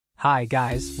Hi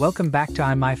guys, welcome back to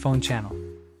iMyFone channel.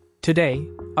 Today,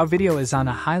 our video is on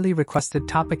a highly requested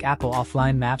topic: Apple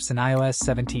offline maps in iOS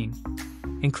 17,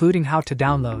 including how to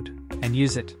download and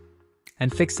use it,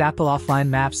 and fix Apple offline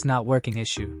maps not working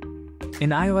issue. In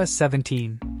iOS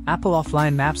 17, Apple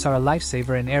offline maps are a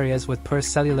lifesaver in areas with poor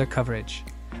cellular coverage,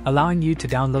 allowing you to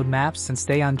download maps and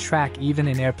stay on track even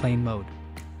in airplane mode.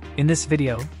 In this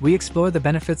video, we explore the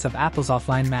benefits of Apple's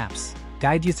offline maps,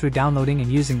 guide you through downloading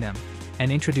and using them,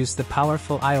 and introduce the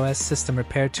powerful iOS system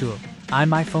repair tool,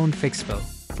 iMyFone Fixppo,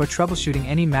 for troubleshooting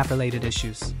any map-related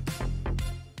issues.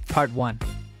 Part 1.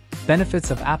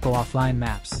 Benefits of Apple offline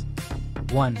maps.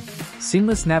 1.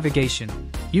 Seamless navigation.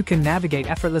 You can navigate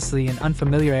effortlessly in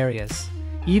unfamiliar areas,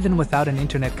 even without an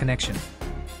internet connection.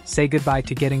 Say goodbye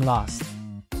to getting lost.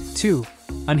 2.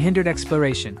 Unhindered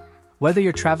exploration. Whether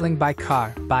you're traveling by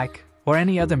car, bike, or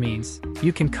any other means,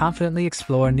 you can confidently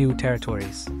explore new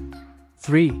territories.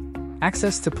 3.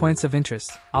 Access to points of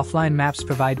interest. Offline maps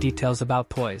provide details about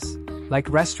POIs, like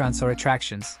restaurants or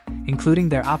attractions, including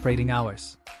their operating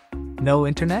hours. No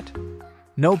internet?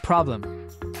 No problem.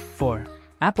 4.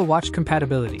 Apple Watch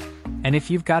compatibility. And if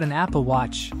you've got an Apple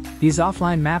Watch, these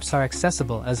offline maps are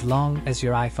accessible as long as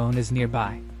your iPhone is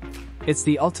nearby. It's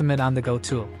the ultimate on-the-go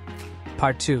tool.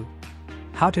 Part 2.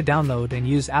 How to download and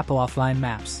use Apple offline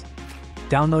maps.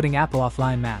 Downloading Apple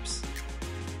offline maps.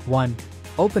 1.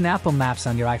 Open Apple Maps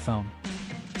on your iPhone.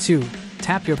 2.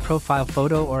 Tap your profile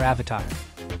photo or avatar.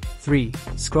 3.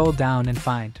 Scroll down and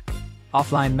find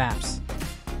Offline Maps.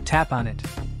 Tap on it.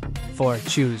 4.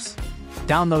 Choose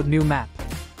Download new map.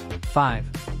 5.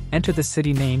 Enter the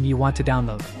city name you want to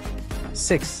download.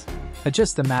 6.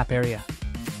 Adjust the map area.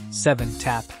 7.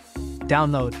 Tap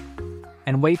Download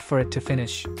and wait for it to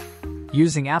finish.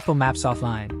 Using Apple Maps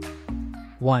offline.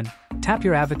 1. Tap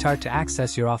your avatar to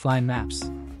access your offline maps.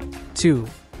 2.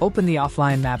 Open the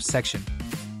offline maps section.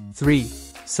 3.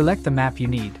 Select the map you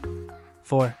need.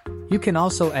 4. You can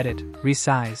also edit,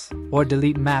 resize, or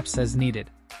delete maps as needed.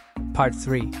 Part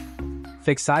 3.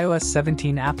 Fix iOS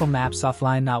 17 Apple Maps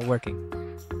offline not working.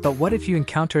 But what if you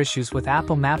encounter issues with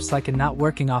Apple Maps like it not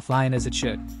working offline as it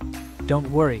should? Don't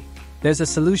worry, there's a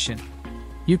solution.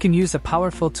 You can use a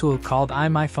powerful tool called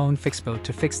iMyFone Fixppo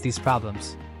to fix these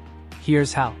problems.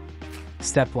 Here's how.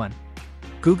 Step 1.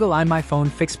 Google iMyFone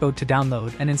Fixppo to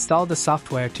download and install the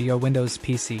software to your Windows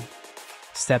PC.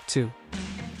 Step 2.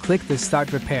 Click the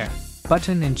Start Repair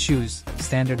button and choose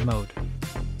Standard Mode.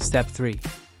 Step 3.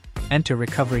 Enter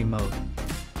Recovery Mode.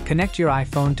 Connect your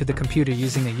iPhone to the computer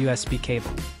using a USB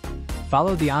cable.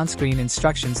 Follow the on-screen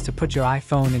instructions to put your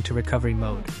iPhone into recovery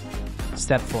mode.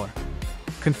 Step 4.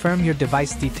 Confirm your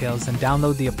device details and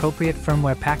download the appropriate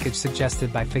firmware package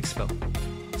suggested by Fixppo.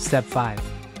 Step 5.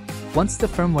 Once the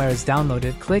firmware is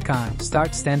downloaded, click on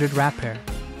Start Standard Repair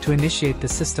to initiate the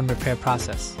system repair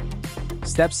process.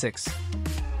 Step 6.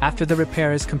 After the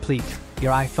repair is complete,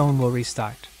 your iPhone will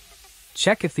restart.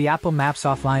 Check if the Apple Maps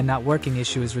offline not working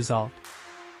issue is resolved.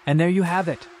 And there you have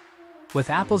it. With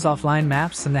Apple's offline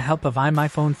maps and the help of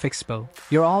iMyFone Fixppo,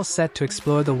 you're all set to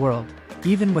explore the world,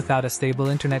 even without a stable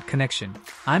internet connection.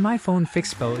 iMyFone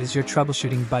Fixppo is your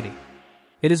troubleshooting buddy.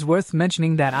 It is worth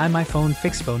mentioning that iMyFone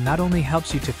Fixppo not only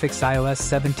helps you to fix iOS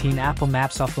 17 Apple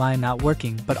Maps offline not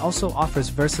working but also offers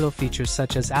versatile features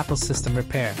such as Apple System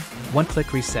Repair,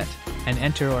 one-click reset, and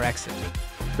enter or exit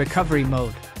recovery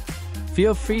mode.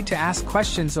 Feel free to ask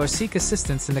questions or seek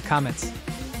assistance in the comments.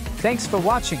 Thanks for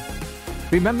watching.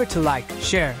 Remember to like,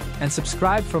 share, and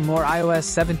subscribe for more iOS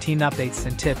 17 updates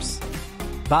and tips.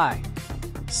 Bye.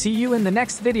 See you in the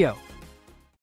next video.